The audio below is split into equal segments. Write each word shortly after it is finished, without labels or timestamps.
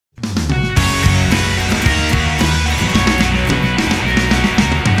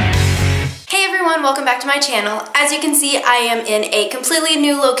welcome back to my channel. As you can see, I am in a completely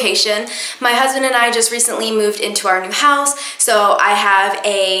new location. My husband and I just recently moved into our new house, so I have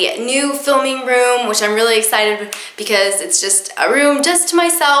a new filming room, which I'm really excited because it's just a room just to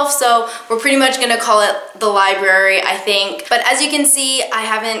myself, so we're pretty much gonna call it the library, I think. But as you can see, I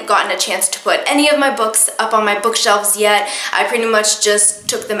haven't gotten a chance to put any of my books up on my bookshelves yet. I pretty much just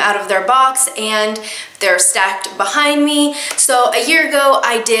took them out of their box and they're stacked behind me. So a year ago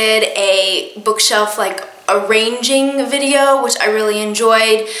I did a bookshelf like arranging video, which I really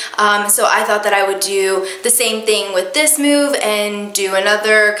enjoyed. So I thought that I would do the same thing with this move and do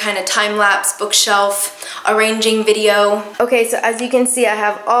another kind of time-lapse bookshelf arranging video. Okay, so as you can see, I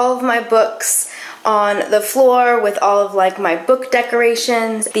have all of my books on the floor with all of like my book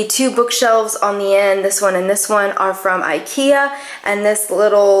decorations. The two bookshelves on the end, this one and this one, are from IKEA, and this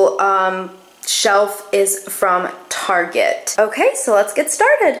little shelf is from Target. Okay, so let's get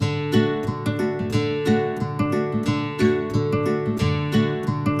started.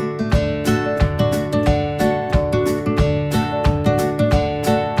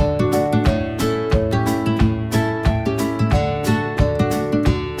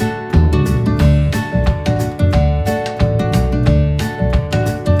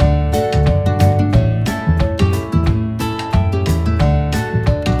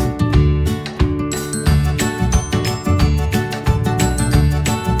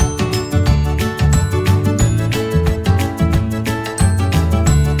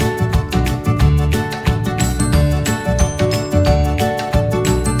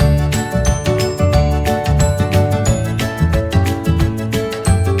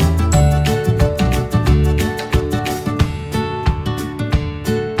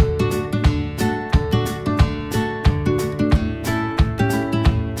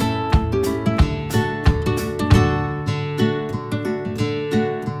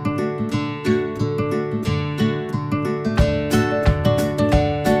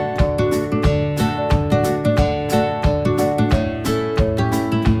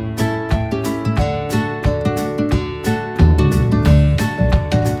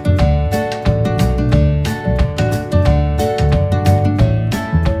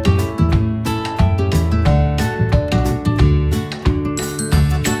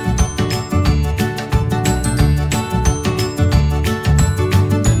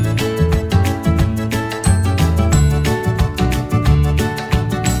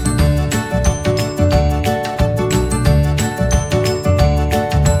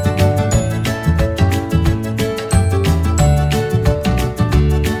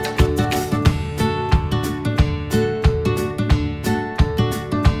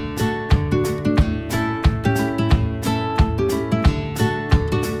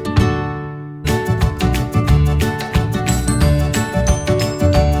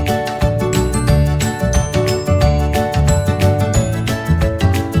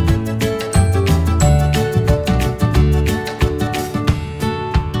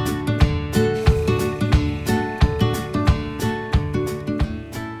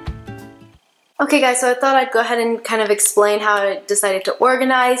 Okay guys, so I thought I'd go ahead and kind of explain how I decided to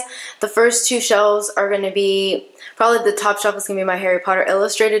organize. The first two shelves are going to be, probably the top shelf is going to be my Harry Potter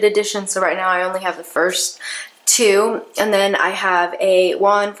Illustrated edition, so right now I only have the first two, and then I have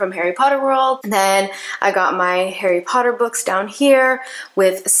one from Harry Potter World, and then I got my Harry Potter books down here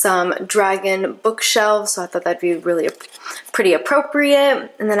with some dragon bookshelves, so I thought that'd be really pretty appropriate.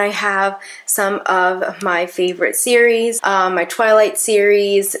 And then I have some of my favorite series, my Twilight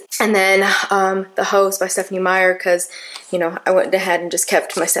series, and then The Host by Stephanie Meyer, because, you know, I went ahead and just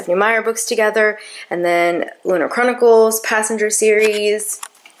kept my Stephanie Meyer books together, and then Lunar Chronicles, Passenger series.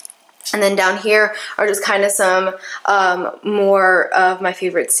 And then down here are just kind of some more of my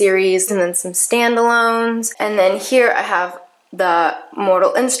favorite series, and then some standalones. And then here I have the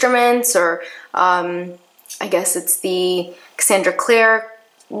Mortal Instruments, or I guess it's the Cassandra Clare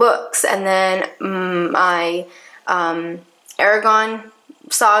books, and then my Aragon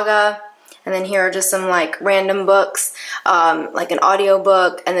saga. And then here are just some like random books, like an audio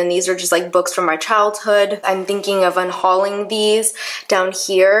book, and then these are just like books from my childhood. I'm thinking of unhauling these down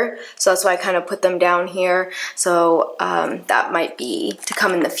here, so that's why I kind of put them down here. So that might be to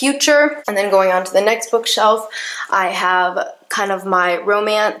come in the future. And then going on to the next bookshelf, I have kind of my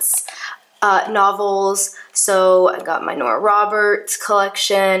romance novels. So I got my Nora Roberts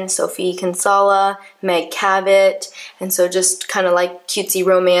collection, Sophie Kinsella, Meg Cabot, and so just kind of like cutesy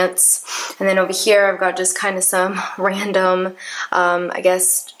romance. And then over here I've got just kind of some random, I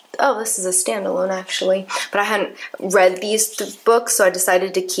guess, oh, this is a standalone actually, but I hadn't read these books, so I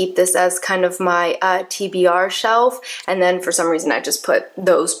decided to keep this as kind of my TBR shelf, and then for some reason I just put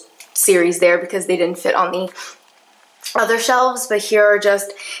those series there because they didn't fit on the other shelves, but here are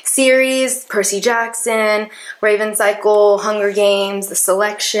just series: Percy Jackson, Raven Cycle, Hunger Games, The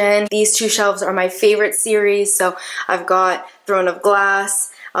Selection. These two shelves are my favorite series, so I've got Throne of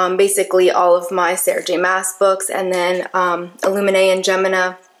Glass, basically all of my Sarah J Maas books, and then Illuminae and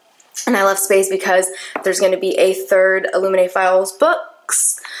Gemina. And I left space because there's going to be a third Illuminae Files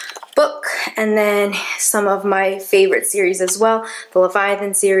book, and then some of my favorite series as well: the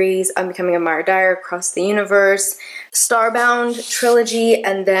Leviathan series, Unbecoming of Mara Dyer, Across the Universe, Starbound trilogy,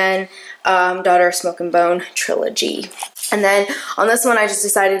 and then Daughter of Smoke and Bone trilogy. And then on this one I just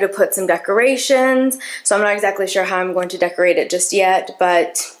decided to put some decorations, so I'm not exactly sure how I'm going to decorate it just yet,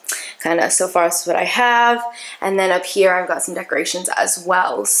 but kind of so far this is what I have. And then up here I've got some decorations as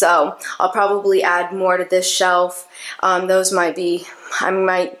well, so I'll probably add more to this shelf. Those might be, I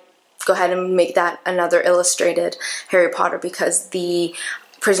might go ahead and make that another illustrated Harry Potter because the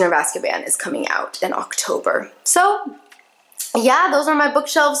Prisoner of Azkaban is coming out in October. So yeah, those are my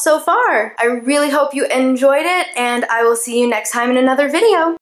bookshelves so far. I really hope you enjoyed it, and I will see you next time in another video.